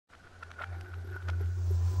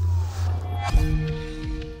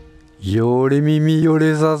Yo les mimi, yo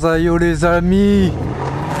les zaza, yo les amis.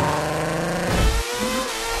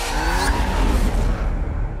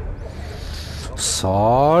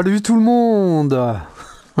 Salut tout le monde.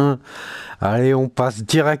 Allez, on passe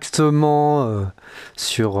directement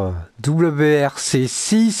sur WRC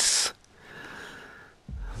 6.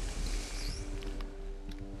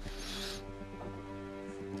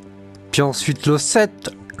 Puis ensuite le 7,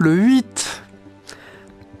 le 8.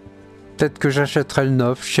 Peut-être que j'achèterai le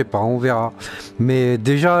 9, je sais pas, on verra. Mais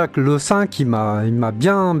déjà le 5, il m'a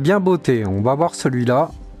bien botté. On va voir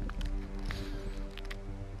celui-là.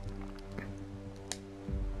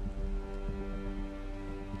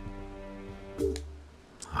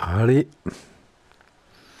 Allez.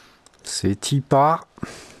 C'est y part.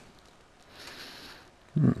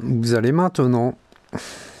 Vous allez maintenant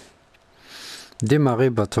démarrer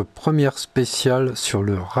votre première spéciale sur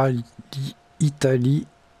le rallye Italie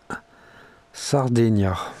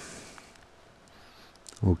Sardegna.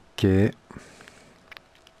 Ok.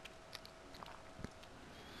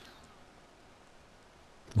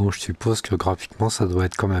 Bon, je suppose que graphiquement ça doit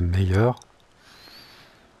être quand même meilleur.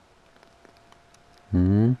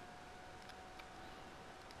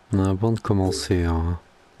 Avant de commencer, hein.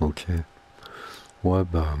 Ok. Ouais,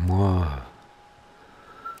 bah moi,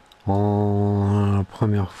 la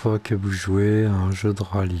première fois que vous jouez à un jeu de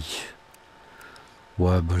rallye.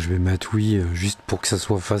 Ouais, bah je vais mettre oui, juste pour que ça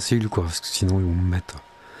soit facile, quoi, parce que sinon ils vont me mettre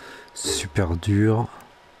super dur.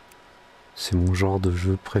 C'est mon genre de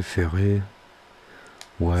jeu préféré.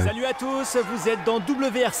 Ouais. Salut à tous, vous êtes dans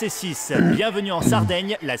WRC 6. Bienvenue en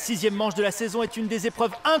Sardaigne. La 6e manche de la saison est une des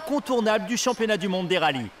épreuves incontournables du championnat du monde des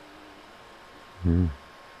rallyes.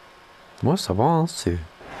 Moi, ça va, hein, c'est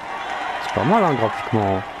pas mal, hein,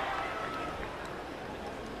 graphiquement.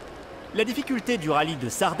 La difficulté du rallye de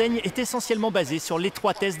Sardaigne est essentiellement basée sur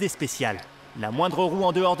l'étroitesse des spéciales. La moindre roue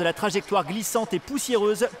en dehors de la trajectoire glissante et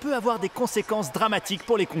poussiéreuse peut avoir des conséquences dramatiques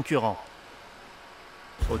pour les concurrents.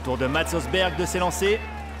 Au tour de Mats Osberg de s'élancer.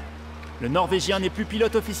 Le Norvégien n'est plus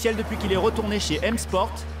pilote officiel depuis qu'il est retourné chez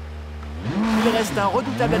M-Sport. Il reste un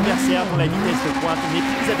redoutable adversaire dont la vitesse de pointe n'est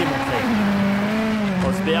plus à démontrer.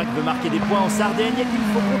 Osberg veut marquer des points en Sardaigne, il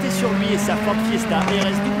faut compter sur lui et sa Ford Fiesta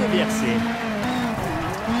RS WRC.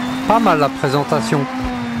 Pas mal la présentation.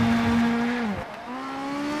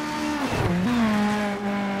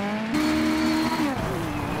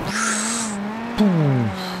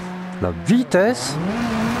 La vitesse.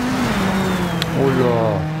 Oh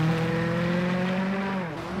là.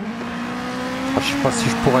 Ah, je sais pas si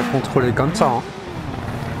je pourrais contrôler comme ça, hein.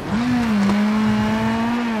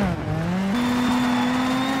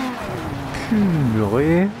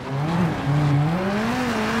 Purée.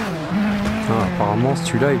 Ah, apparemment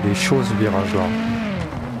celui-là il est chaud ce virage là.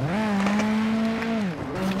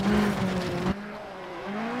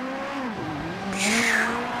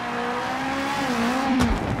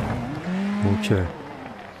 Ok.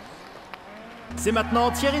 C'est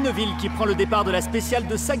maintenant Thierry Neuville qui prend le départ de la spéciale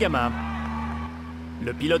de Sagama.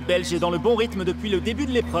 Le pilote belge est dans le bon rythme depuis le début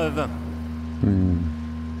de l'épreuve.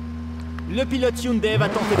 Le pilote Hyundai va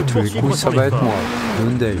tenter de poursuivre ça son va effort. être moi,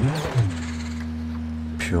 Hyundai.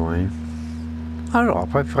 Purée. Alors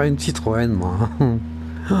après, je ferai une Citroën, moi.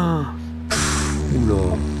 Oula.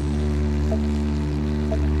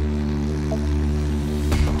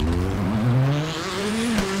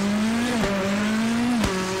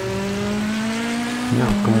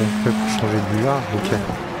 Merde, comment on fait pour changer de vue là? Ok.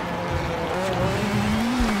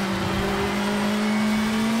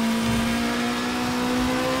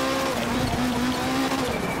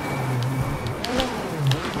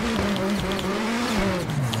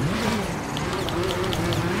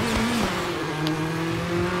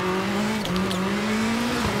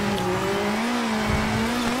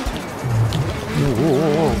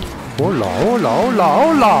 Oh là, oh là, oh là,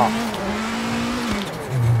 oh là!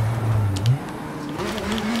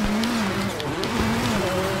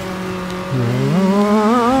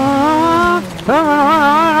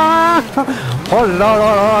 Oh là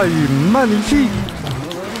là là, il est magnifique!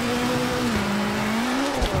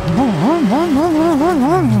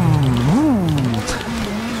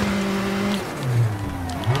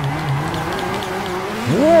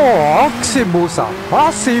 Oh, que c'est beau ça! Ah,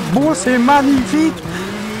 c'est beau, c'est magnifique!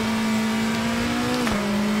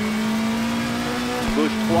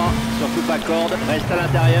 Gauche 3, surtout pas corde, reste à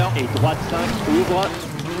l'intérieur et droite 5, ouvre.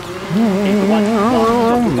 Et droite 3,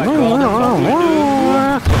 surtout pas corde,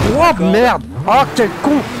 oh merde! Ah, quel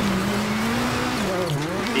con!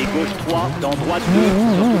 Et gauche 3, dans droite 2,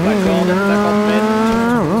 surtout pas corde, 50 mètres.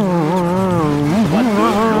 Droite 2,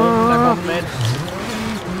 long, 50 mètres.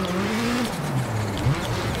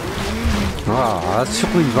 Ah,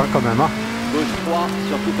 survivre hein, quand même. Hein. Gauche 3,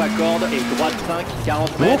 surtout pas corde. Et droite 5,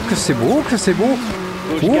 40 Oh, mètres. que c'est beau, que c'est beau.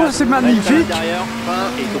 Gauche Oh, 4, c'est reste à magnifique. l'intérieur,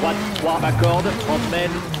 fin et droite 3, pas corde. 30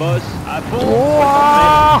 mètres, bosse, à fond. Oh, 60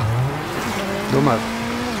 ah dommage. mètres.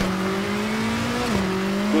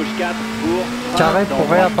 Gauche 4, pour. Fin, Carré dans pour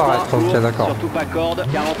droite réapparaître, 3, ok, pour, d'accord. Surtout pas corde.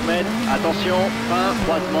 40 mètres. Attention, fin,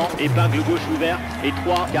 croisement, épingle gauche ouverte. Et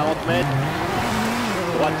 3, 40 mètres.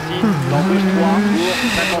 Droite 6, dans gauche 3, pour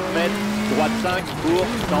 50 mètres. Droite 5, pour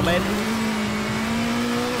 100 mètres.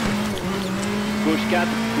 Gauche 4,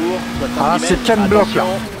 pour 70 Ah, mètres. c'est quel bloc, là?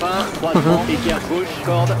 Attention, fin, croisement, équerre gauche,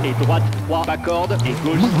 corde. Et droite 3, pas corde. Et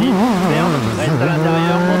gauche 6, ferme. Reste à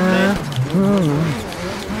l'intérieur, 30 mètres.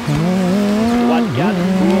 Droite 4,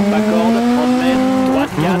 pour, pas corde, 30 mètres.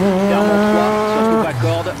 Droite 4, ferme en 3, surtout pas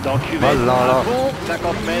corde. Dans cuvette, Oh là là. à fond,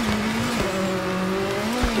 50 mètres.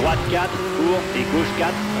 Droite 4, pour, et gauche 4,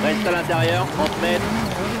 reste à l'intérieur, 30 mètres.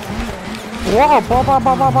 Wow, bah.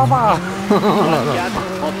 Droite 4,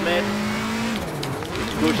 30 mètres.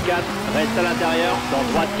 Gauche 4, reste à l'intérieur, dans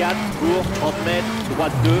droite 4, pour 30 mètres.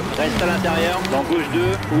 Droite 2, reste à l'intérieur, dans gauche 2,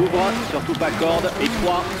 ouvre, surtout pas corde, et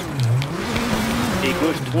 3. Et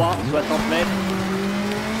gauche 3, 60 mètres.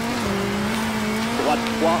 Droite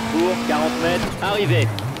 3, pour 40 mètres, arrivée.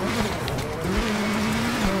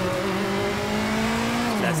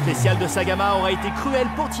 La spéciale de Sagama aura été cruelle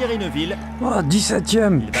pour Thierry Neuville. Oh,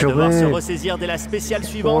 17ème, Il va devoir se purée. ressaisir dès la spéciale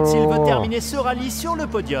suivante Oh. s'il veut terminer ce rallye sur le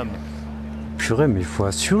podium. Purée, mais il faut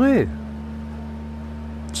assurer.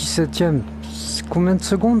 17ème, c'est combien de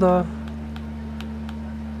secondes là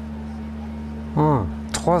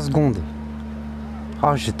 3 secondes.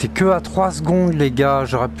 Ah, j'étais que à 3 secondes, les gars.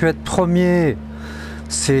 J'aurais pu être premier.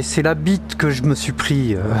 C'est la bite que je me suis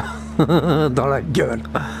pris dans la gueule.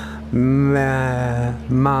 Mais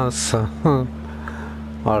mince. Oh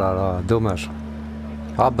là là, dommage.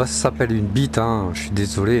 Ah bah ça s'appelle une bite, hein. Je suis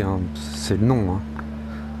désolé, hein. C'est le nom. Hein.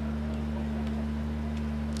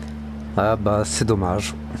 Ah bah c'est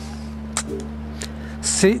dommage.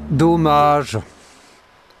 C'est dommage.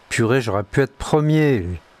 Purée, j'aurais pu être premier.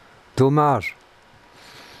 Dommage.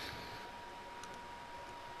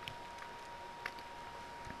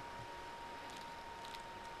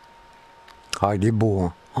 Ah, il est beau,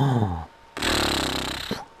 hein. Oh.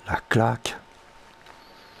 La claque.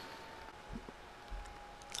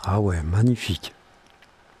 Ah ouais, magnifique.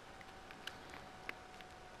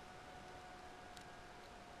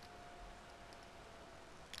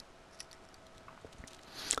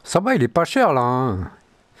 Ça va, il est pas cher là. Hein.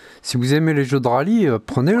 Si vous aimez les jeux de rallye,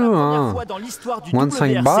 prenez-le. Pour la première Hein. fois dans l'histoire du Moins de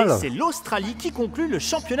 5 WRC, balles. c'est l'Australie qui conclut le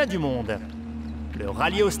championnat du monde. Le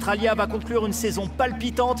rallye Australia va conclure une saison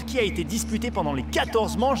palpitante qui a été disputée pendant les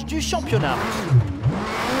 14 manches du championnat.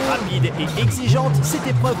 Rapide et exigeante, cette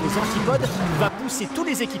épreuve aux antipodes va pousser tous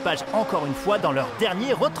les équipages encore une fois dans leur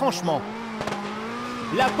dernier retranchement.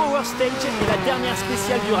 La Power Stage est la dernière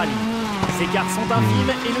spéciale du rallye. Les écarts sont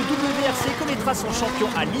infimes et le WRC connaîtra son champion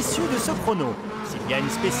à l'issue de ce chrono. S'il y a une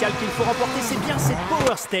spéciale qu'il faut remporter, c'est bien cette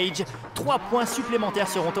Power Stage. 3 points supplémentaires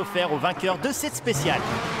seront offerts aux vainqueurs de cette spéciale.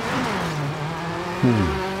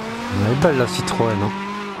 Elle est belle la Citroën. Hein.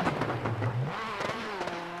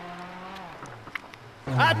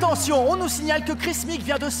 Attention, on nous signale que Chris Mick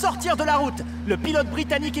vient de sortir de la route. Le pilote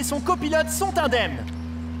britannique et son copilote sont indemnes.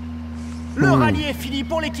 Le rallye est fini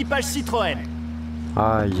pour l'équipage Citroën.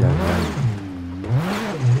 Aïe aïe aïe.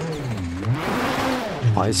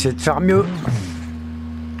 On va essayer de faire mieux.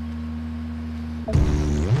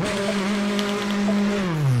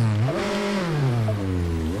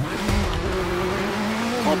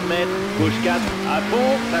 Mètres, gauche 4 à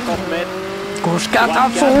fond, 50 mètres. Gauche 4 à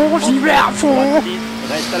Droite fond, 4, j'y vais à fond. droite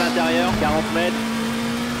 6, reste à l'intérieur, 40 mètres.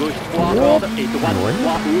 Gauche 3, corde et droite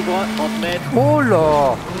 3, ouvre, 30 mètres. Oh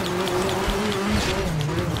là.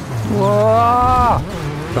 Wouah.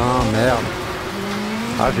 Putain, merde.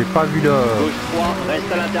 Ah, j'ai pas vu le... Gauche 3,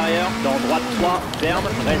 reste à l'intérieur. Dans droite 3, ferme,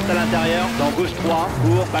 reste à l'intérieur. Dans gauche 3,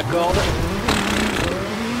 court, pas corde.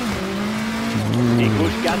 Et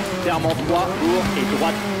gauche 4, ferme en 3, court. Et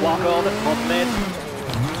droite 3, corde, 30 mètres.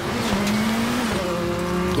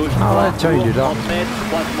 Gauche 3, Ah ouais, tiens, court, il est là. 30 mètres.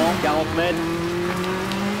 Croisement, 40 mètres.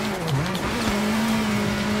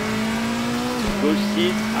 Gauche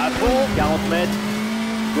 6, à fond, 40 mètres.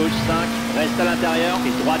 Gauche 5, reste à l'intérieur.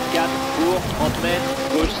 Et droite 4, court, 30 mètres.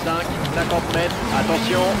 Gauche 5, 50 mètres.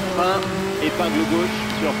 Attention, fin, épingle gauche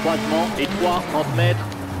sur croisement. Et 3, 30 mètres.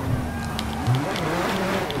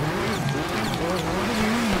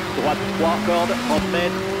 Droite 3, corde, 30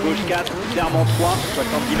 mètres. Gauche 4, ferme en 3,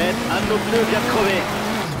 70 mètres. Un de nos pneus vient de crever.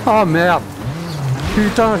 Oh merde.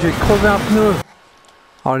 Putain, j'ai crevé un pneu.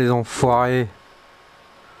 Oh les enfoirés.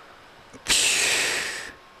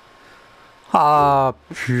 Ah,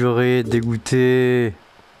 purée, dégoûté.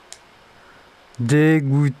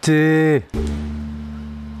 Dégoûté.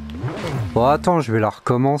 Bon, attends, je vais la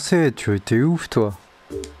recommencer. Tu étais ouf, toi.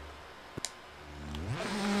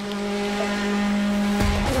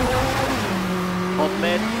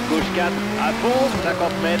 Mètres, gauche 4, à fond,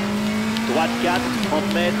 50 mètres, droite 4,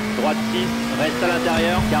 30 mètres, droite 6, reste à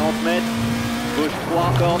l'intérieur, 40 mètres, gauche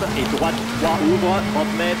 3, corde, et droite 3, ouvre,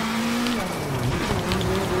 30 mètres.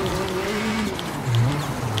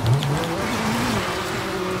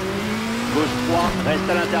 Gauche 3, reste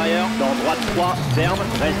à l'intérieur, dans droite 3, ferme,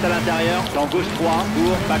 reste à l'intérieur, dans gauche 3,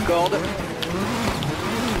 court, pas corde.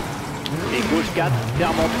 Et gauche 4,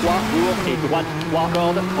 ferme en 3, court, et droite 3,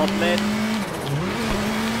 corde, 30 mètres.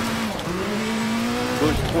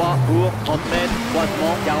 Gauche 3, court, 30 mètres,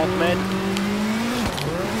 croisement, 40 mètres.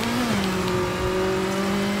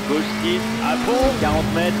 Gauche 6, à fond,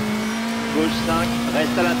 40 mètres. Gauche 5,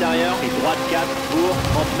 reste à l'intérieur. Et droite 4, court,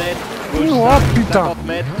 30 mètres. Gauche 5, Oh putain, 50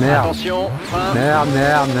 mètres. merde. Attention, frein. Merde,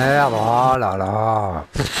 merde, merde. Oh là là.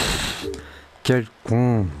 Quel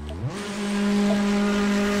con.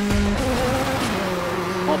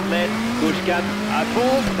 30 mètres, gauche 4, à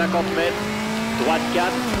fond, 50 mètres. Droite 4,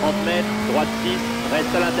 30 mètres. Droite 6,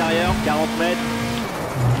 reste à l'intérieur, 40 mètres.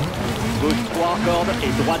 Gauche 3, corde,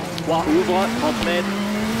 et droite 3, ouvre, 30 mètres.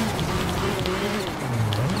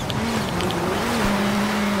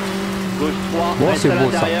 Gauche 3, Bon, reste c'est à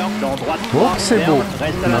beau, l'intérieur, dans droite 3, Oh, c'est ferme, beau.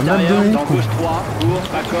 reste à On a même l'intérieur, donné le dans coup. gauche 3, court,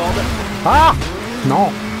 pas corde. Ah non.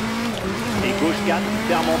 Et gauche 4,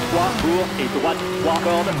 ferme en 3, court, et droite 3,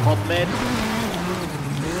 corde, 30 mètres.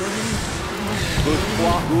 Gauche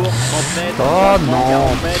 3, court, 30 mètres. Oh croisement, non.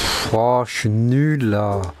 40 mètres. Oh, je suis nul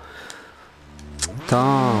là. Putain.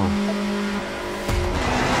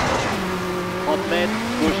 30 mètres,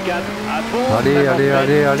 gauche 4, à fond. Allez, 50 allez, mètres.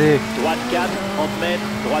 allez, allez. Droite 4, 30 mètres,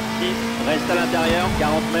 droite 6, reste à l'intérieur,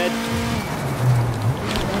 40 mètres.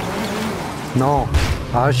 Non.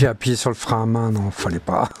 Ah, j'ai appuyé sur le frein à main. Non, fallait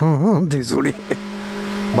pas. Désolé.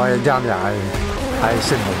 Bon, allez, dernière. Allez, allez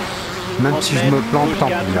c'est bon. Même 30 si je mètres, me plante, gauche tant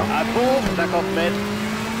 4, pis. Hein. à fond, 50 mètres.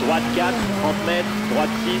 Droite 4, 30 mètres, droite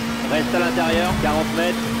 6, reste à l'intérieur, 40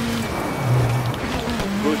 mètres.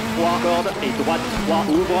 Gauche 3, corde, et droite 3,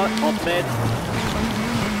 ouvre, 30 mètres.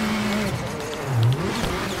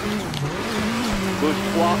 Gauche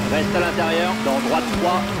 3, reste à l'intérieur, dans droite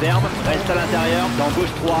 3, ferme, reste à l'intérieur, dans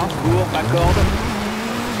gauche 3, court, pas corde.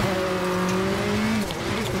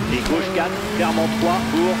 Et gauche 4, ferme en 3,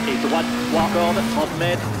 court, et droite 3, corde, 30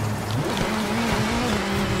 mètres.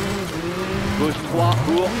 Gauche 3,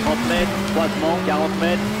 court, 30 mètres, croisement, 40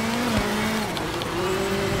 mètres.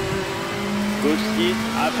 Gauche 6,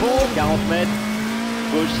 à fond, 40 mètres.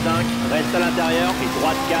 Gauche 5, reste à l'intérieur, et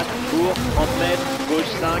droite 4, court, 30 mètres.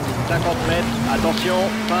 Gauche 5, 50 mètres. Attention,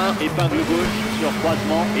 fin, épingle gauche, sur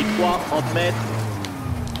croisement, et 3, 30 mètres.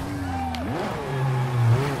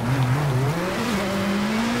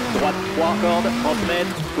 Droite 3, corde, 30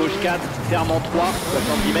 mètres. Gauche 4, ferme en 3,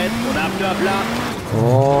 70 mètres. On a un peu à plat.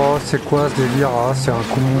 Oh, c'est quoi ce délire? Ah, c'est un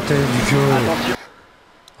coup monté du jeu. Attention.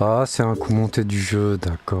 Ah, c'est un coup monté du jeu,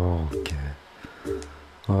 d'accord, ok.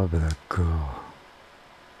 Ah, bah d'accord.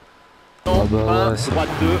 Ah bah Frein, ouais, c'est droite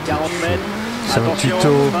 2, 40 mètres. c'est un Attention,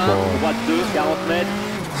 tuto frein, pour, droite 2, 40 mètres.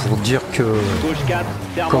 pour dire que Gauche 4,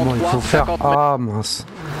 ferme comment en il 3, faut faire. 50 mètres. Ah mince.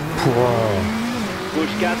 Pour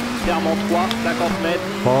Gauche 4, ferme en 3, 50 mètres.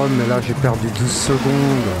 oh mais là j'ai perdu 12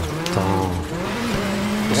 secondes. Putain.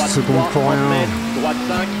 12 Droite secondes 3, pour 30 rien. mètres. Droite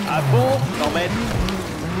 5, à fond, 100 mètres.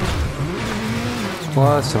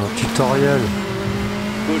 Ouais, c'est un tutoriel.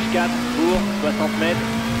 Gauche 4, court, 60 mètres.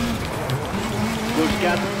 Gauche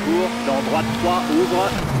 4, court, dans droite 3, ouvre.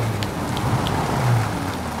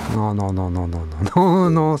 Non, non, non, non, non, non, non,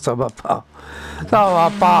 non, ça va pas. Ça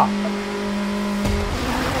va pas.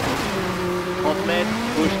 30 mètres,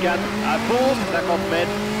 gauche 4, à fond, 50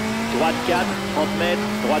 mètres. Droite 4, 30 mètres.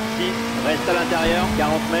 Droite 6, reste à l'intérieur,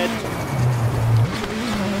 40 mètres.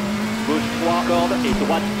 Gauche 3, corde, et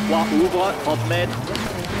droite 3, ouvre, 30 mètres.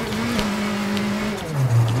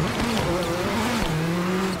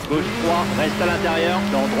 Gauche 3, reste à l'intérieur,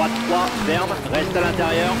 dans droite 3, ferme, reste à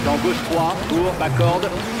l'intérieur, dans gauche 3, court, pas corde.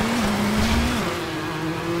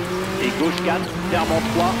 Et gauche 4, ferme en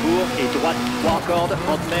 3, court, et droite 3, corde,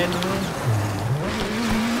 30 mètres.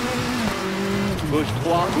 Gauche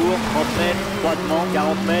 3, court, 30 mètres, croisement,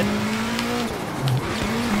 40 mètres.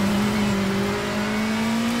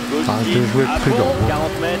 Gauche Ah, je 6, vais jouer à prudent, fond, hein.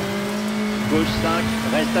 40 mètres. Gauche 5,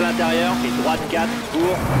 reste à l'intérieur, et droite 4,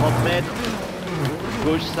 court, 30 mètres.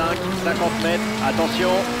 Gauche 5, 50 mètres. Attention,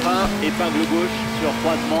 frein, épingle gauche, sur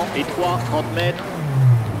croisement, et 3, 30 mètres.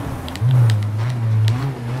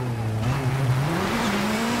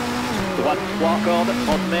 droite 3, corde,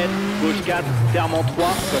 30 mètres, gauche 4, ferme en 3,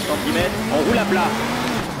 70 mètres, on roule à plat.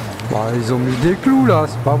 Bah, ils ont mis des clous là,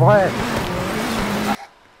 c'est pas vrai.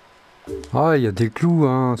 Ah, il y a des clous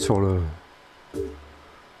hein, sur le...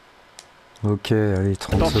 Ok, allez,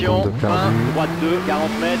 30 Attention, secondes de perdu. fin, droite 2, 40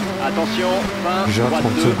 mètres, attention, fin, Déjà droite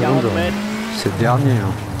 30 2, secondes, 40 mètres. c'est le dernier.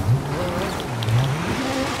 Hein.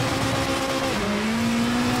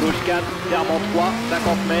 Gauche 4, ferme en 3,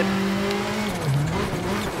 50 mètres.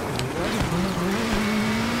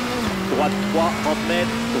 Droite 3, 30 mètres.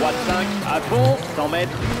 Droite 5, à fond, 100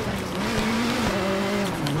 mètres.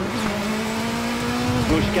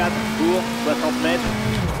 Gauche 4, tour, 60 mètres.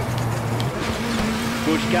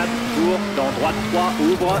 Gauche 4, tour, dans droite 3,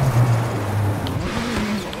 ouvre.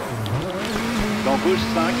 Dans gauche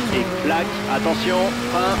 5 et plaque, attention,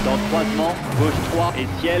 frein, dans croisement, gauche 3 et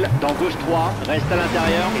ciel, dans gauche 3, reste à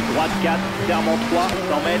l'intérieur et droite 4, ferme en 3,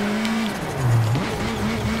 100 mètres.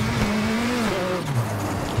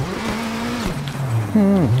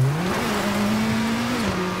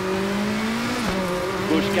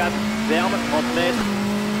 Gauche 4, ferme, 30 mètres.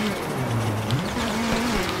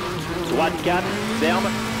 Droite 4, ferme.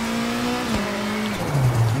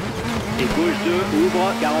 Et gauche 2,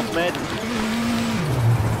 ouvre, 40 mètres.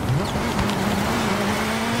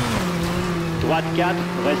 Droite 4,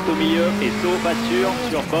 reste au milieu et saut, pas sûr,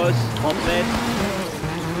 sur bosse, 30 mètres.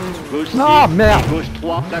 Gauche 6, Ah, merde. et gauche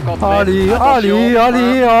 3, 50 mètres. Allez, Attention, allez, frein.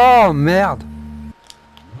 allez, oh merde.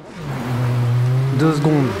 2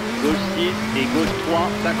 secondes. Gauche 6 et gauche 3,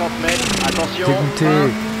 50 mètres. Attention, Dégoûté. frein.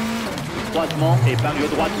 Croisement, épingle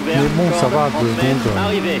droite ouverte. Mais bon, ça corde, va, 30 2 mètres, secondes.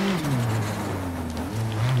 arrivée.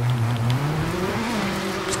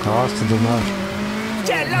 Ah, c'est dommage.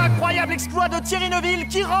 Quel incroyable exploit de Thierry Neuville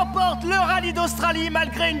qui remporte le rallye d'Australie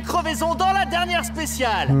malgré une crevaison dans la dernière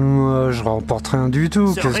spéciale. Moi, je remporte rien du tout.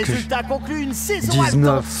 Ce Qu'est-ce que je... résultat conclut une saison 19.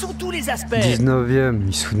 haletante sous tous les aspects. 19ème,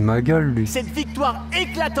 il se fout de ma gueule, lui. Cette victoire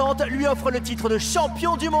éclatante lui offre le titre de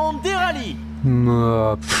champion du monde des rallyes.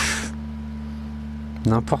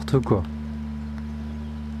 N'importe quoi.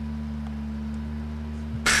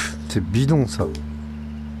 C'est bidon, ça.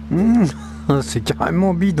 C'est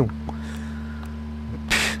carrément bidon.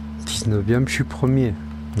 19ème, je suis premier.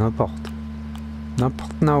 N'importe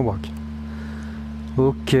nawak.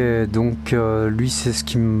 Ok, donc lui, c'est ce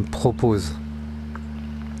qu'il me propose.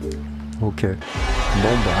 Ok. Bon,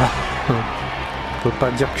 bah... on peut pas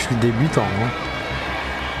dire que je suis débutant, hein.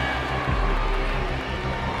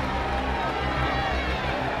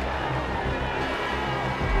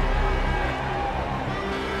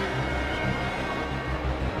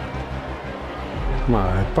 Ouais,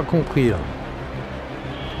 pas compris, là.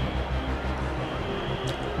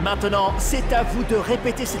 Maintenant, c'est à vous de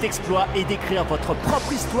répéter cet exploit et d'écrire votre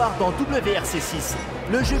propre histoire dans WRC 6,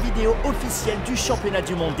 le jeu vidéo officiel du championnat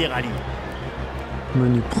du monde des rallyes.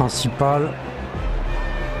 Menu principal.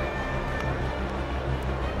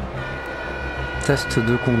 Test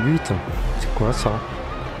de conduite. C'est quoi ça?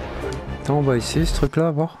 Attends, on va essayer ce truc là,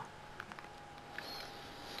 à voir.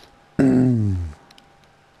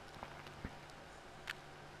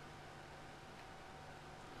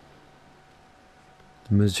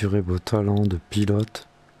 Mesurez vos talents de pilote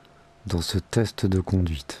dans ce test de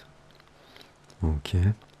conduite. Ok.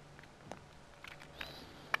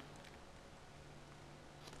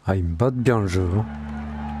 Ah, il me botte bien le jeu. Hein.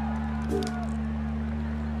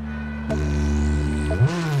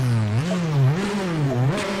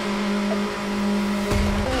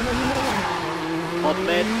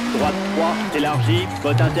 Mètres, droite 3, élargie,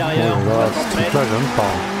 botte intérieure, Oh là, 60 ce mètres. truc-là, j'aime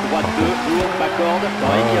pas. Droite 2, tour, pas corde,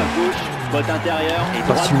 dans équerre gauche, botte intérieure, et droite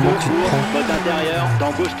 2, Facilement, tu te tour, prends. botte intérieure,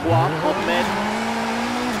 dans gauche 3, 30 mètres,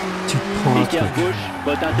 Tu te prends un équerre truc. gauche,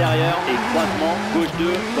 botte intérieure, et croisement, gauche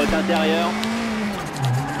 2, botte intérieure.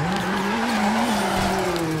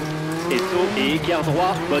 Et saut, et équerre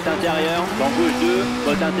droit, botte intérieure, dans gauche 2,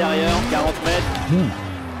 botte intérieure, 40 mètres.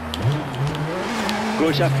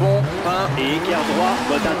 Gauche à fond, frein et équerre droit,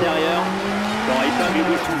 botte intérieure. Dans épingle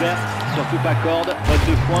gauche ouverte, surtout pas corde, botte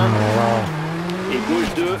de foin. Voilà. Et gauche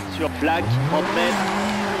 2 sur plaque, 30 mètres.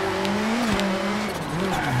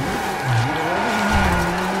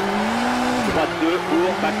 Droite 2 pour,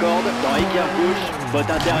 pas corde, dans équerre gauche,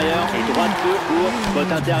 botte intérieure. Et droite 2 pour,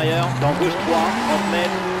 botte intérieure, dans gauche 3, 30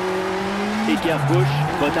 mètres. Équerre gauche,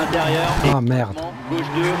 botte intérieure. Et Ah merde. gauche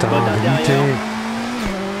 2, Putain, botte intérieure. limité.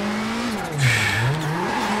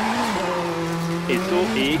 Et saut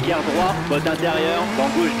et équerre droit, botte intérieure, dans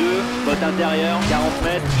gauche 2, botte intérieure, 40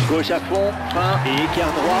 mètres, gauche à fond, frein et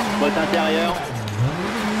équerre droit, botte intérieure.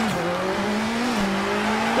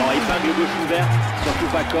 Dans épingle gauche ouverte,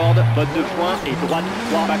 surtout pas corde, botte de foin et droite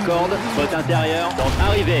 3 pas corde, botte intérieure, dans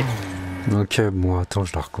arrivée. Ok, bon, attends,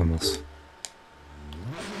 je la recommence.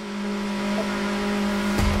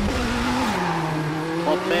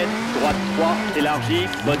 Mètres, droite 3, élargie,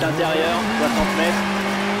 botte intérieure, 60 mètres,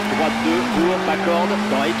 droite 2, court, pas corde,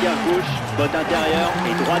 dans équerre gauche, botte intérieure,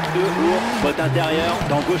 et droite 2, court, botte intérieure,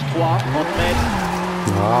 dans gauche 3, 30 mètres.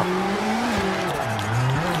 Ah.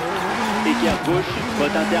 Équerre gauche,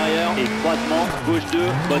 botte intérieure, et croisement, gauche 2,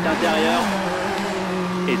 botte intérieure,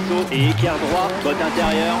 et saut, et équerre droit, botte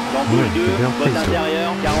intérieure, dans gauche 2, botte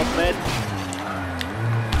intérieure, 40 mètres.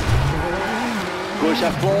 Gauche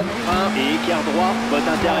à fond, frein et équerre droit, botte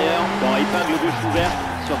intérieure, dans épingle gauche ouverte,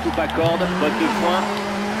 surtout pas corde, botte de poing,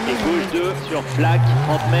 et gauche 2 sur plaque,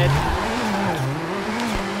 30 mètres.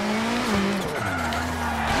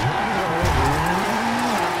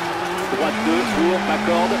 Droite 2, court, pas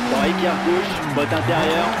corde, dans équerre gauche, botte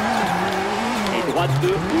intérieure, et droite 2,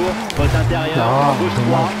 court, botte intérieure, dans gauche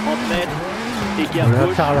 3, 30 mètres, équerre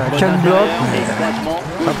gauche, botte intérieure, et croisement,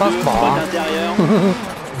 gauche 2, botte intérieure.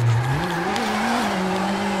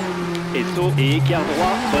 Et saut et équerre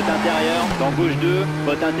droit, botte intérieure, dans gauche 2,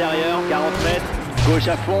 botte intérieure, 40 mètres, gauche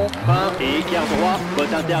à fond, frein et équerre droit,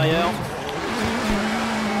 botte intérieure.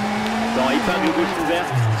 Dans épingle gauche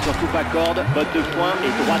ouverte, surtout pas corde, botte de poing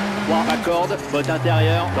et droite 3, pas corde, botte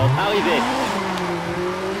intérieure, dans arrivée.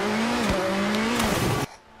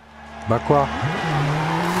 Bah quoi?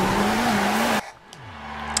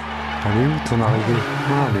 Elle est où ton arrivée?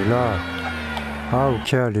 Ah, elle est là. Ah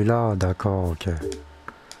ok, elle est là, d'accord, ok.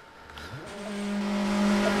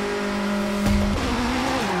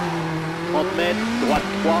 Mètres, droite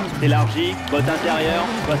 3, élargie, botte intérieure,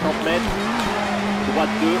 60 mètres, droite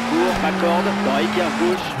 2, court, pas corde, dans équerre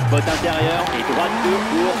gauche, botte intérieure, et droite 2,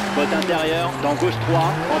 court, botte intérieure, dans gauche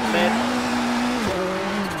 3, 30 mètres,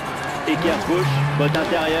 équerre gauche, botte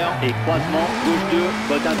intérieure, et croisement, gauche 2,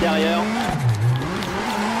 botte intérieure,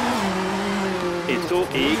 et saut,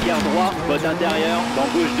 et équerre droit, botte intérieure, dans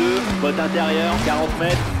gauche 2, botte intérieure, 40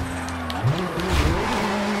 mètres,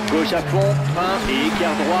 gauche à fond, frein et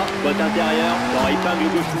équerre droit, botte intérieure, dans épingle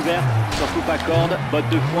gauche ouverte, surtout pas corde, botte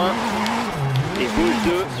de poing, et gauche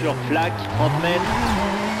 2 sur plaque, 30 mètres.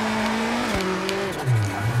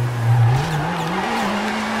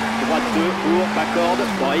 Droite 2, court, pas corde,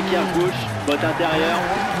 dans équerre gauche, botte intérieure,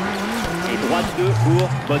 et droite 2, court,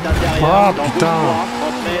 botte intérieure, dans gauche 3,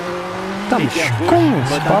 30 mètres. Putain, mais je suis Équerre con, gauche,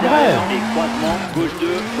 c'est botte pas vrai. intérieure, et croisement, gauche 2,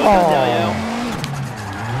 botte intérieure.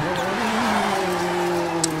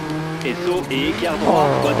 Et saut et équerre droit,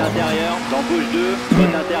 botte intérieure, dans gauche 2,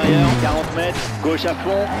 botte intérieure, 40 mètres, gauche à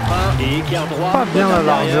fond, frein et équerre droit, Pas bien botte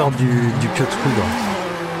la intérieure. largeur du cut-through là.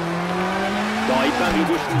 Dans épingle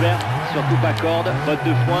gauche ouverte, surtout pas corde, botte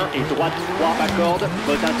de poing et droite 3, pas corde,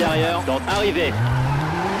 botte intérieure, dans arrivée.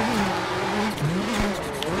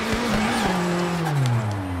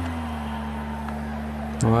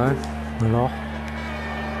 Ouais, alors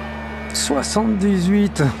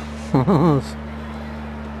 78.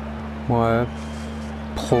 Ouais,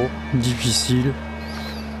 pro, difficile.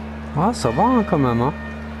 Ah, ça va hein, quand même, hein.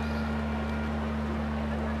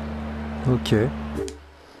 Ok.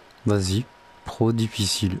 Vas-y, pro,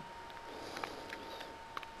 difficile.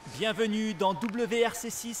 Bienvenue dans WRC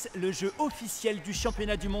 6, le jeu officiel du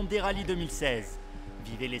championnat du monde des rallyes 2016.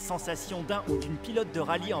 Vivez les sensations d'un ou d'une pilote de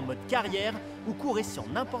rallye en mode carrière ou courez sur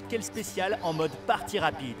n'importe quel spécial en mode partie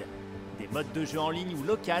rapide. Des modes de jeu en ligne ou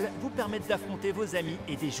local vous permettent d'affronter vos amis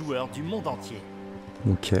et des joueurs du monde entier.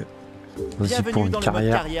 Ok. Vas-y pour Bienvenue une dans le mode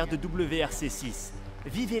carrière. carrière de WRC 6.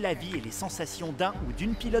 Vivez la vie et les sensations d'un ou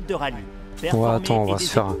d'une pilote de rallye. Ouais, attends, on va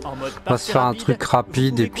se faire un truc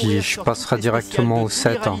rapide et puis je passerai directement au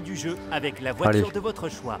 7. Hein. Du jeu avec la voiture Allez. de votre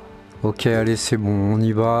choix. Ok, allez, c'est bon, on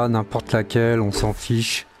y va, n'importe laquelle, on s'en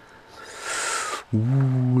fiche.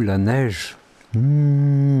 Ouh, la neige.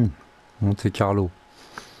 Monte Carlo.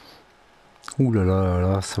 Ouh là là là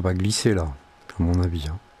là, ça va glisser là, à mon avis.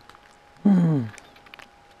 Hein.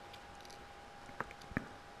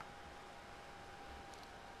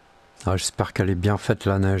 Ah, j'espère qu'elle est bien faite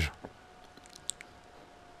la neige.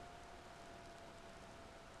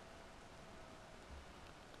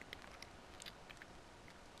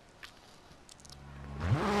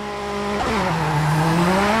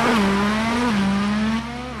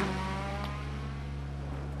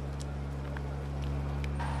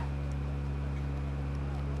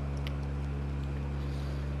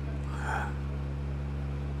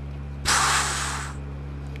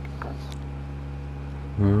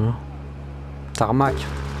 Tarmac.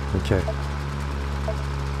 Ok. «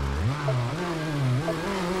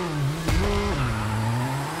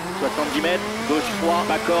 70 mètres, gauche 3,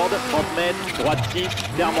 pas corde, 30 mètres, droite 6,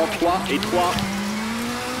 ferme en 3 et 3.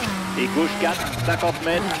 Et gauche 4, 50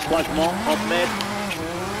 mètres, croisement, 30 mètres.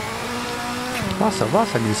 Ah, ça va,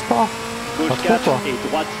 ça glisse pas. Pas Gauche trop, 4 quoi. et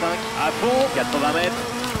droite 5 à fond, 80 mètres.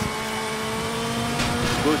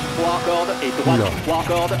 Gauche 3 cordes et droite Oula. 3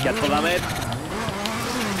 cordes, 80 mètres.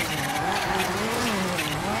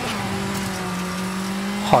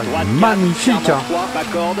 Oh, il Droite est 4, magnifique, hein. 3, bas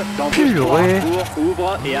corde, dans gauche Purée. 3, court,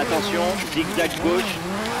 ouvre et attention, zigzag gauche.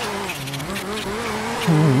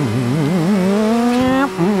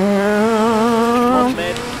 30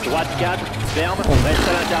 mètres, droite 4, ferme, reste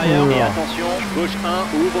à l'intérieur et attention, gauche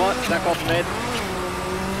 1, ouvre, 50 mètres.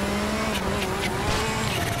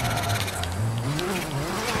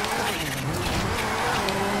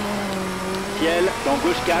 Ciel, dans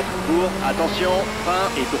gauche 4, court, attention, fin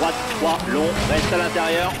et droite 3, long, reste à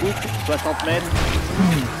l'intérieur, coupe, 60 mètres.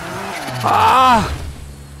 Ah!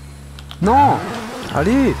 Non!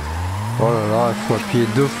 Allez! Oh là là, il faut appuyer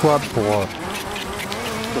 2 fois pour...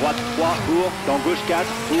 Droite 3, court, dans gauche 4,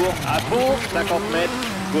 court, à fond, 50 mètres,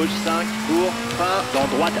 gauche 5, court, fin, dans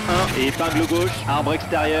droite 1 et épingle gauche, arbre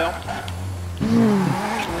extérieur.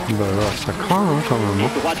 Bah là, ça craint, hein, quand même.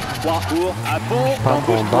 Et droite 3, court, à fond, Pas dans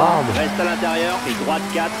gauche 3, bombarde. reste à l'intérieur, et droite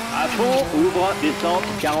 4, à fond, ouvre, descente,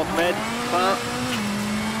 40 mètres, fin.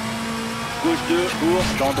 Gauche 2, court,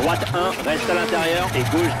 dans droite 1, reste à l'intérieur, et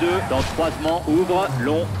gauche 2, dans croisement, ouvre,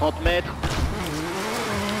 long, 30 mètres.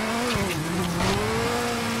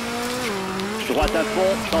 Droite à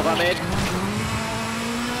fond, 120 mètres.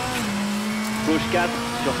 Gauche 4,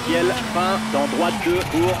 sur ciel, fin, dans droite 2,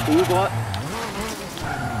 court, ouvre.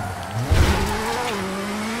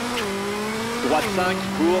 Droite 5,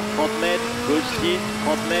 court, 30 mètres. Gauche 6,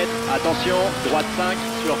 30 mètres. Attention, droite 5,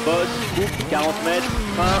 sur bosse, coupe, 40 mètres.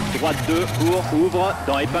 Fin, droite 2, court, ouvre,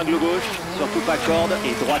 dans épingle gauche, surtout pas corde,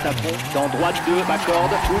 et droite à fond. Dans droite 2, pas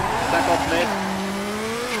corde, coupe, 50 mètres.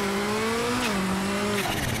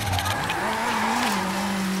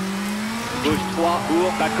 Gauche 3,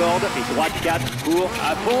 court, pas corde, et droite 4, court,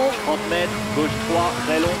 à fond, 30 mètres, gauche 3,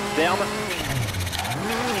 très long, ferme.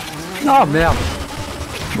 Oh merde!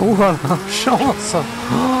 Oh la chance!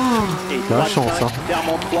 Oh, Et la droite chance, 5, hein. ferme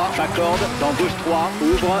en 3, pas corde, dans gauche 3,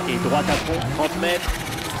 ouvre, et droite à fond, 30 mètres.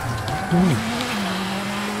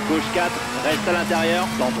 Gauche 4, reste à l'intérieur,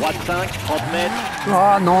 dans droite 5, 30 mètres.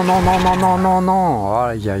 Ah non, non, non, non, non, non, non!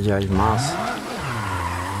 Aïe, aïe, aïe, mince.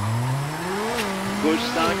 Gauche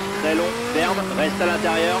 5, très long, ferme, reste à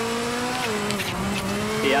l'intérieur.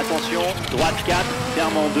 Et attention, droite 4,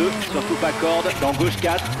 ferme en 2, surtout pas corde, dans gauche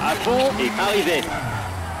 4, à fond, et arrivé.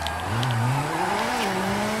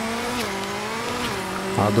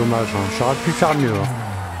 Ah, dommage, hein. J'aurais pu faire mieux. Hein.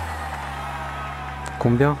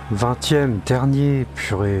 Combien? 20e, dernier,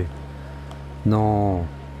 purée. Non.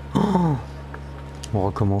 Oh, on va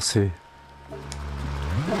recommencer.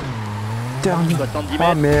 Dernier. 70 Oh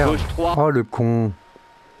mètres, merde. gauche 3. Oh le con.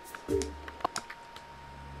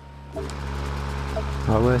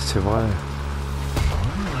 Ah ouais, c'est vrai.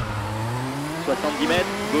 70 mètres,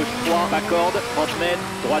 gauche 3, pas corde, 30 mètres,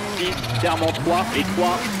 droite 6, ferme en 3 et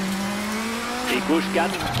 3. Et gauche 4,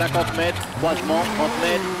 50 mètres, croisement, 30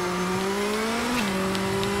 mètres.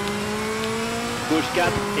 Gauche 4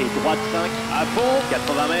 et droite 5, à fond,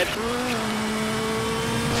 80 mètres.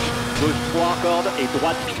 Gauche 3, corde et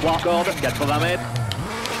droite 3 cordes, 80 mètres.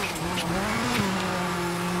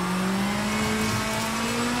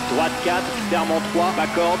 Droite 4, ferme en 3, pas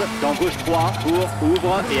corde, dans gauche 3, court,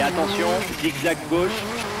 ouvre et attention, zigzag gauche.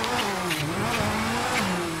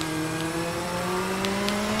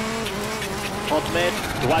 Mètres,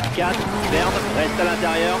 droite 4, ferme, reste à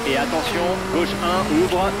l'intérieur et attention, gauche 1,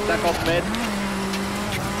 ouvre, 50 mètres.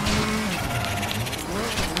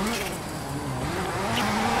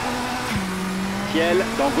 Ciel,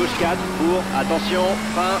 dans gauche 4, court, attention,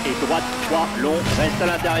 fin et droite 3, long, reste à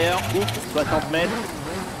l'intérieur, coupe, 60 mètres.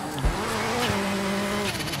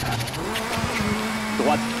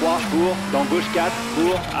 Droite 3, court, dans gauche 4,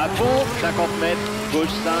 court, à fond, 50 mètres.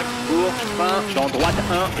 Gauche 5, court, fin, dans droite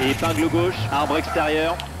 1 et épingle gauche, arbre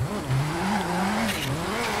extérieur.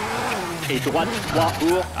 Et droite 3,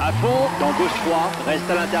 court, à fond, dans gauche 3, reste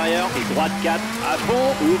à l'intérieur. Et droite 4, à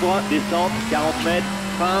fond, ouvre, descente, 40 mètres,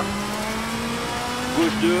 fin.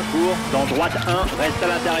 Gauche 2, court, dans droite 1, reste à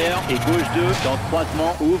l'intérieur. Et gauche 2, dans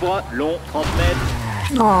croisement, ouvre, long, 30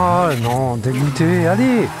 mètres. Oh non, dégoûté,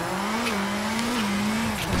 allez!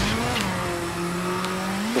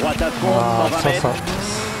 Droite à fond, Ah, 120 mètres.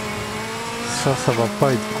 Ça va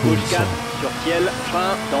pas être cool, Gauche ça. 4, sur ciel,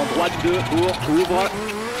 fin, dans droite 2, court, ouvre.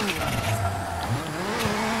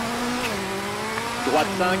 droite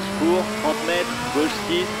 5 pour 30 mètres, gauche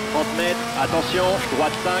 6, 30 mètres, attention,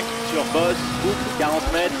 droite 5 sur bosse, coupe,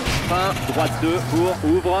 40 mètres, fin, droite 2 pour,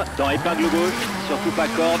 ouvre, dans épingle gauche, surtout pas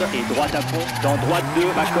corde, et droite à fond, dans droite 2,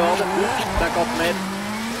 pas corde, coupe, 50 mètres.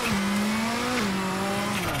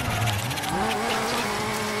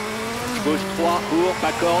 Gauche 3 pour,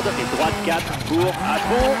 pas corde, et droite 4 pour, à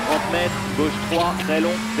fond, 30 mètres, gauche 3, très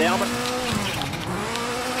long, ferme.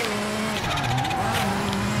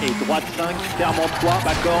 Et droite 5, ferme en 3,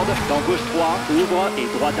 pas corde, dans gauche 3, ouvre, et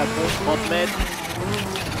droite à fond, 30 mètres.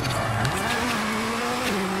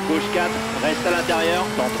 Gauche 4, reste à l'intérieur,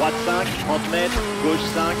 dans droite 5, 30 mètres, gauche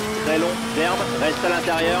 5, très long, ferme, reste à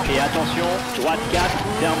l'intérieur, et attention, droite 4,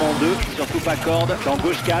 ferme en 2, surtout pas corde, dans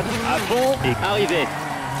gauche 4, à fond, et arrivé.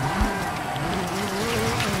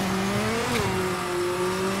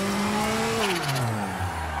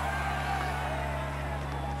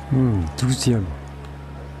 12e.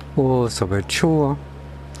 Oh, ça va être chaud, hein.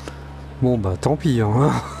 Bon, bah tant pis,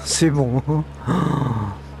 hein. C'est bon. Hein.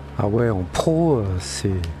 Ah ouais, en pro,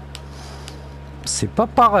 c'est pas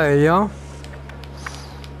pareil, hein.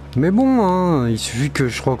 Mais bon, hein, il suffit que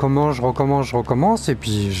je recommence, et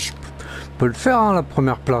puis je peux le faire, hein, la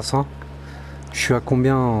première place, hein. Je suis à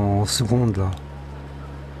combien en secondes, là?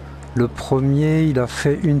 Le premier, il a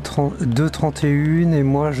fait 2,31, et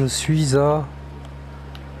moi, je suis à...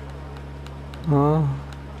 Ah,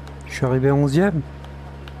 je suis arrivé à 11e.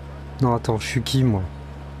 Non, attends, je suis qui, moi?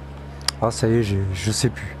 Ah, ça y est, je sais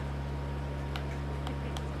plus.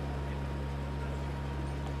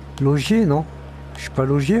 Logier, non? Je suis pas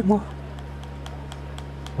logier, moi?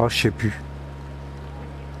 Ah, je sais plus.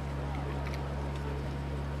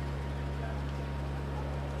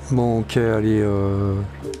 Bon, ok, allez,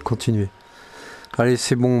 continuez. Allez,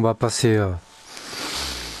 c'est bon, on va passer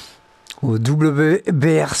au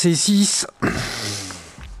WRC 6.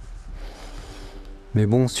 Mais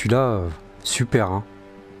bon, celui-là, super, hein.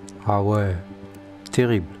 Ah ouais,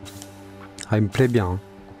 terrible. Ah, il me plaît bien, hein.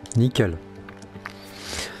 Nickel.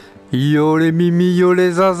 Yo les mimi, yo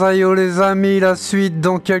les zaza, yo les amis, la suite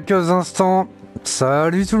dans quelques instants.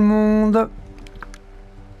 Salut tout le monde!